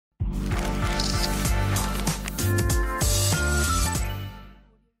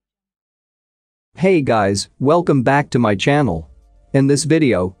Hey guys, welcome back to my channel. In this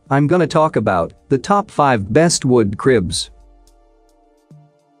video, I'm gonna talk about the top 5 best wood cribs.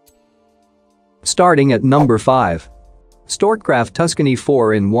 Starting at number 5. Storkcraft Tuscany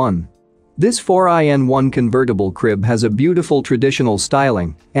 4-in-1. This 4-in-1 convertible crib has a beautiful traditional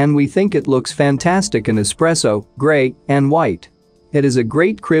styling, and we think it looks fantastic in espresso, gray, and white. It is a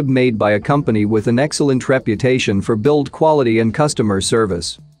great crib made by a company with an excellent reputation for build quality and customer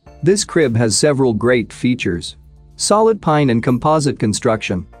service. This crib has several great features. Solid pine and composite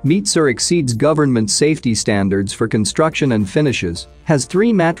construction, meets or exceeds government safety standards for construction and finishes, has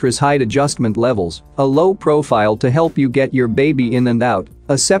 3 mattress height adjustment levels, a low profile to help you get your baby in and out,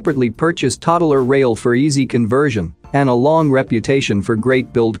 a separately purchased toddler rail for easy conversion, and a long reputation for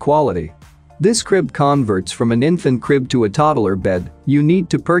great build quality. This crib converts from an infant crib to a toddler bed. You need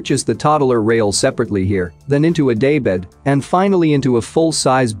to purchase the toddler rail separately here, then into a daybed, and finally into a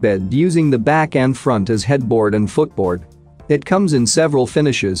full-size bed using the back and front as headboard and footboard. It comes in several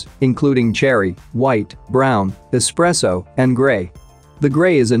finishes, including cherry, white, brown, espresso, and gray. The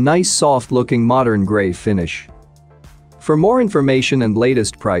gray is a nice soft-looking modern gray finish. For more information and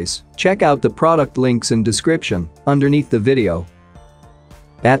latest price, check out the product links in description underneath the video.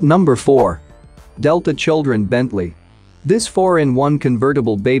 At number 4. Delta Children Bentley. This 4-in-1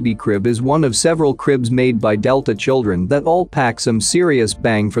 convertible baby crib is one of several cribs made by Delta Children that all pack some serious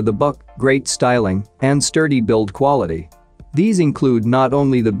bang for the buck, great styling, and sturdy build quality. These include not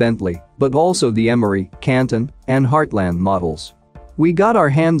only the Bentley, but also the Emery, Canton, and Heartland models. We got our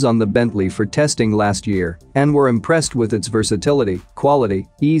hands on the Bentley for testing last year and were impressed with its versatility, quality,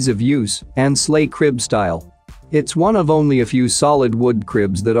 ease of use, and sleigh crib style. It's one of only a few solid wood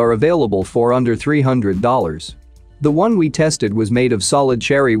cribs that are available for under $300. The one we tested was made of solid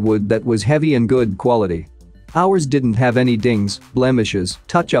cherry wood that was heavy and good quality. Ours didn't have any dings, blemishes,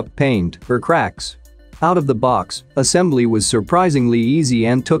 touch-up paint, or cracks. Out of the box, assembly was surprisingly easy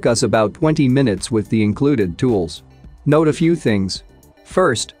and took us about 20 minutes with the included tools. Note a few things.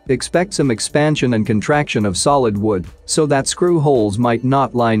 First, expect some expansion and contraction of solid wood so that screw holes might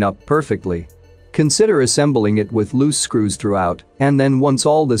not line up perfectly. Consider assembling it with loose screws throughout, and then once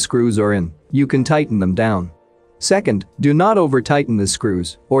all the screws are in, you can tighten them down. Second, do not over-tighten the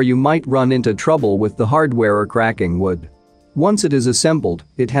screws, or you might run into trouble with the hardware or cracking wood. Once it is assembled,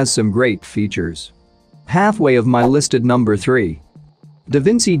 it has some great features. Halfway of my listed number 3.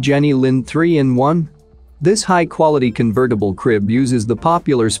 DaVinci Jenny Lind 3-in-1. This high-quality convertible crib uses the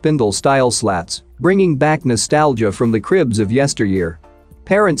popular spindle-style slats, bringing back nostalgia from the cribs of yesteryear.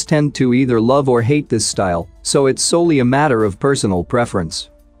 Parents tend to either love or hate this style, so it's solely a matter of personal preference.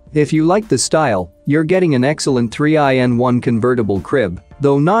 If you like the style, you're getting an excellent 3-in-1 convertible crib,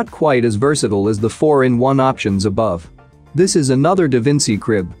 though not quite as versatile as the 4-in-1 options above. This is another DaVinci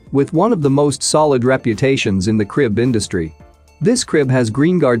crib, with one of the most solid reputations in the crib industry. This crib has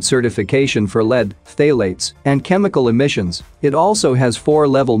GreenGuard certification for lead, phthalates, and chemical emissions. It also has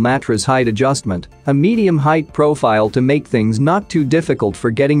 4-level mattress height adjustment, a medium height profile to make things not too difficult for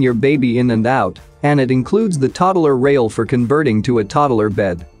getting your baby in and out, and it includes the toddler rail for converting to a toddler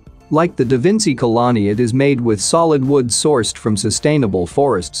bed. Like the DaVinci Kalani, it is made with solid wood sourced from sustainable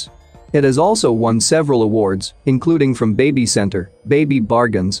forests. It has also won several awards, including from Baby Center, Baby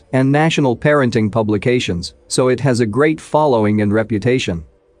Bargains, and national parenting publications, so it has a great following and reputation.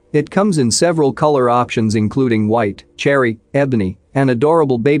 It comes in several color options including white, cherry, ebony, and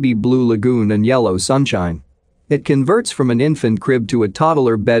adorable baby blue lagoon and yellow sunshine. It converts from an infant crib to a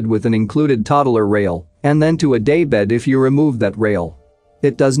toddler bed with an included toddler rail, and then to a daybed if you remove that rail.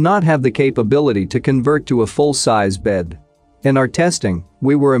 It does not have the capability to convert to a full-size bed. In our testing,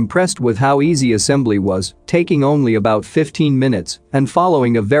 we were impressed with how easy assembly was, taking only about 15 minutes and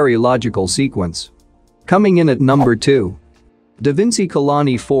following a very logical sequence. Coming in at number 2. DaVinci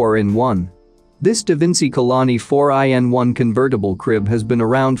Kalani 4-in-1. This DaVinci Kalani 4-in-1 convertible crib has been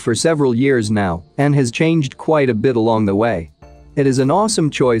around for several years now and has changed quite a bit along the way. It is an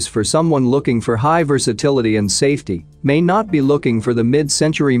awesome choice for someone looking for high versatility and safety, may not be looking for the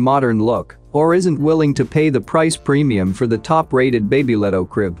mid-century modern look, or isn't willing to pay the price premium for the top-rated Babyletto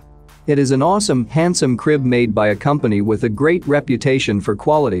crib. It is an awesome, handsome crib made by a company with a great reputation for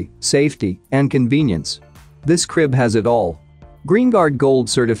quality, safety, and convenience. This crib has it all. GreenGuard Gold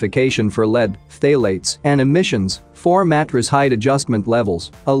certification for lead, phthalates, and emissions, 4 mattress height adjustment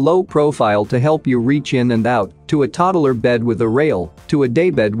levels, a low profile to help you reach in and out, to a toddler bed with a rail, to a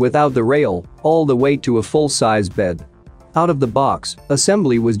daybed without the rail, all the way to a full-size bed. Out of the box,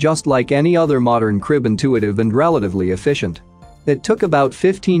 assembly was just like any other modern crib, intuitive and relatively efficient. It took about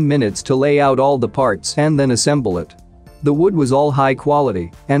 15 minutes to lay out all the parts and then assemble it. The wood was all high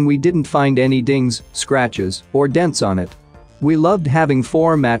quality, and we didn't find any dings, scratches, or dents on it. We loved having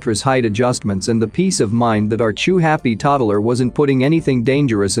 4 mattress height adjustments and the peace of mind that our chew-happy toddler wasn't putting anything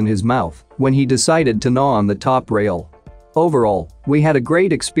dangerous in his mouth when he decided to gnaw on the top rail. Overall, we had a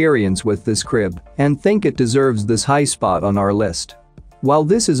great experience with this crib and think it deserves this high spot on our list. While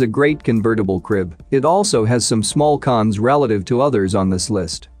this is a great convertible crib, it also has some small cons relative to others on this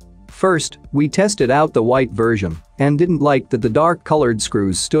list. First, we tested out the white version and didn't like that the dark-colored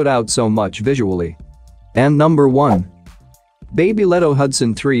screws stood out so much visually. And number 1. Babyletto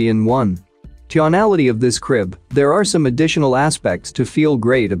Hudson 3-in-1. Tonality of this crib, there are some additional aspects to feel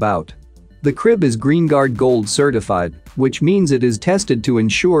great about. The crib is GreenGuard Gold certified, which means it is tested to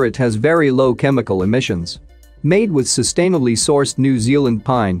ensure it has very low chemical emissions. Made with sustainably sourced New Zealand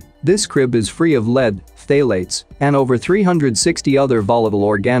pine, this crib is free of lead, phthalates, and over 360 other volatile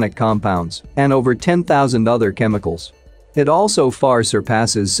organic compounds, and over 10,000 other chemicals. It also far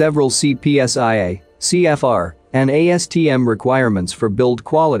surpasses several CPSIA, CFR, and ASTM requirements for build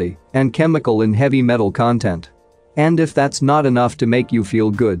quality and chemical and heavy metal content. And if that's not enough to make you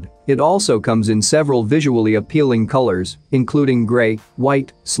feel good, it also comes in several visually appealing colors, including gray,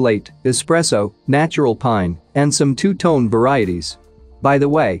 white, slate, espresso, natural pine, and some two-tone varieties. By the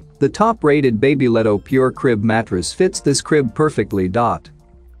way, the top-rated Babyletto Pure Crib mattress fits this crib perfectly.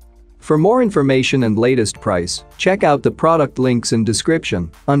 For more information and latest price, check out the product links in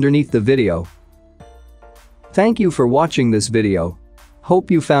description underneath the video. Thank you for watching this video.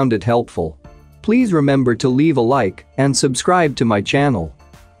 Hope you found it helpful. Please remember to leave a like and subscribe to my channel.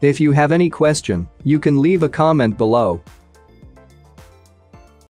 If you have any question, you can leave a comment below.